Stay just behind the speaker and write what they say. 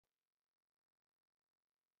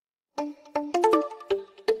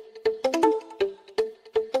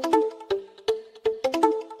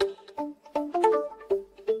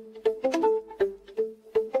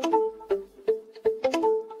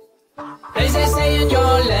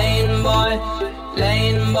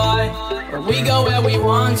lane boy. But we go where we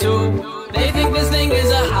want to. They think this thing is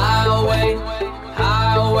a highway,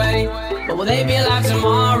 but will they be alive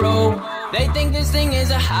tomorrow? They think this thing is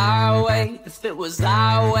a highway. If it was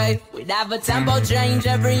our way, we'd have a tempo change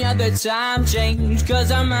every other time change.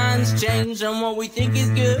 Cause our minds change on what we think is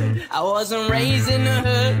good. I wasn't raised in the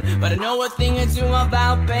hood, but I know a thing or two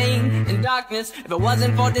about pain and darkness. If it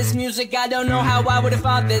wasn't for this music, I don't know how I would have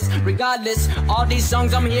fought this. Regardless, all these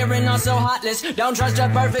songs I'm hearing are so heartless. Don't trust a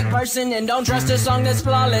perfect person and don't trust a song that's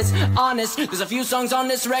flawless. Honest, there's a few songs on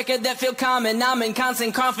this record that feel common. I'm in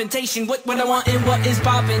constant confrontation with what I want and what is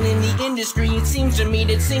popping in the industry. It seems to me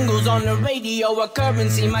that singles on the radio are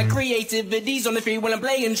currency. My creativity's on the free when I'm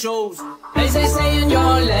playing shows. They say stay in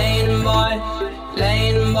your lane, boy,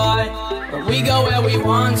 but we go where we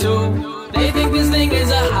want to. They think this thing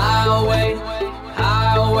is a highway,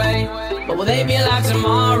 but will they be alive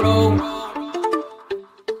tomorrow?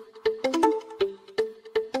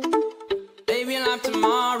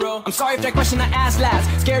 Tomorrow. I'm sorry if that question I asked last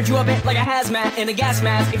scared you a bit like a hazmat in a gas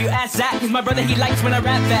mask. If you ask Zach, he's my brother, he likes when I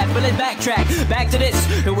rap fast. But let's backtrack, back to this.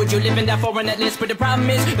 Who would you live in that for on that list? But the problem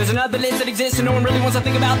is, there's another list that exists and no one really wants to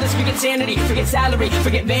think about this. Forget sanity, forget salary,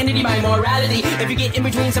 forget vanity, my morality. If you get in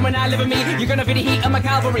between someone I live with me, you're gonna feel the heat of my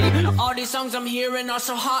cavalry. All these songs I'm hearing are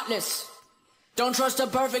so heartless. Don't trust a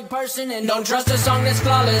perfect person and don't trust a song that's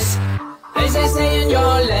flawless. They say stay in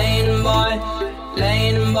your lane, boy,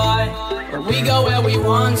 but we go where we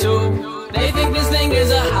want to. They think this thing is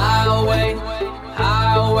a highway,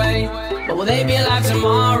 but will they be alive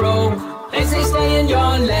tomorrow? They say stay in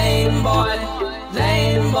your lane, boy,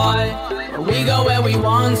 but we go where we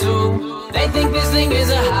want to. They think this thing is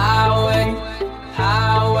a highway,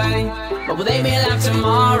 but will they be alive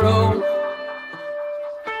tomorrow?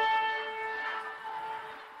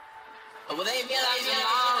 But will they be alive tomorrow?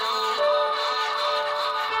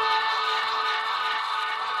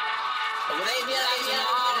 Will they be alive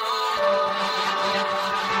tomorrow?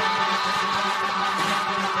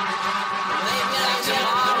 Will they be alive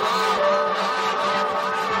tomorrow?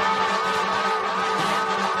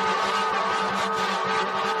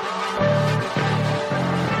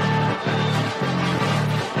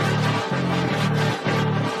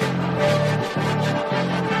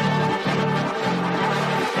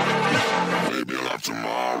 Will they be alive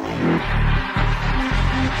tomorrow?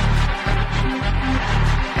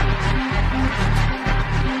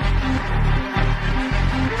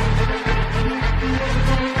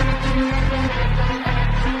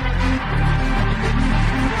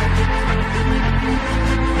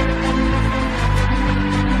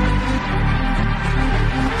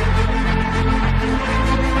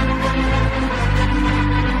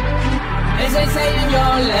 They say in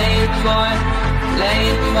your lane, boy,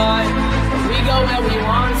 we go where we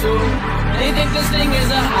want to. They think this thing is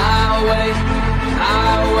a highway,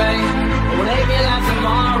 but will they be alive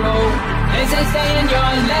tomorrow? They say stay in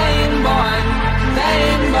your lane, boy,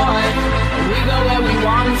 we go where we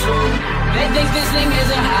want to. They think this thing is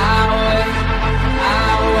a highway.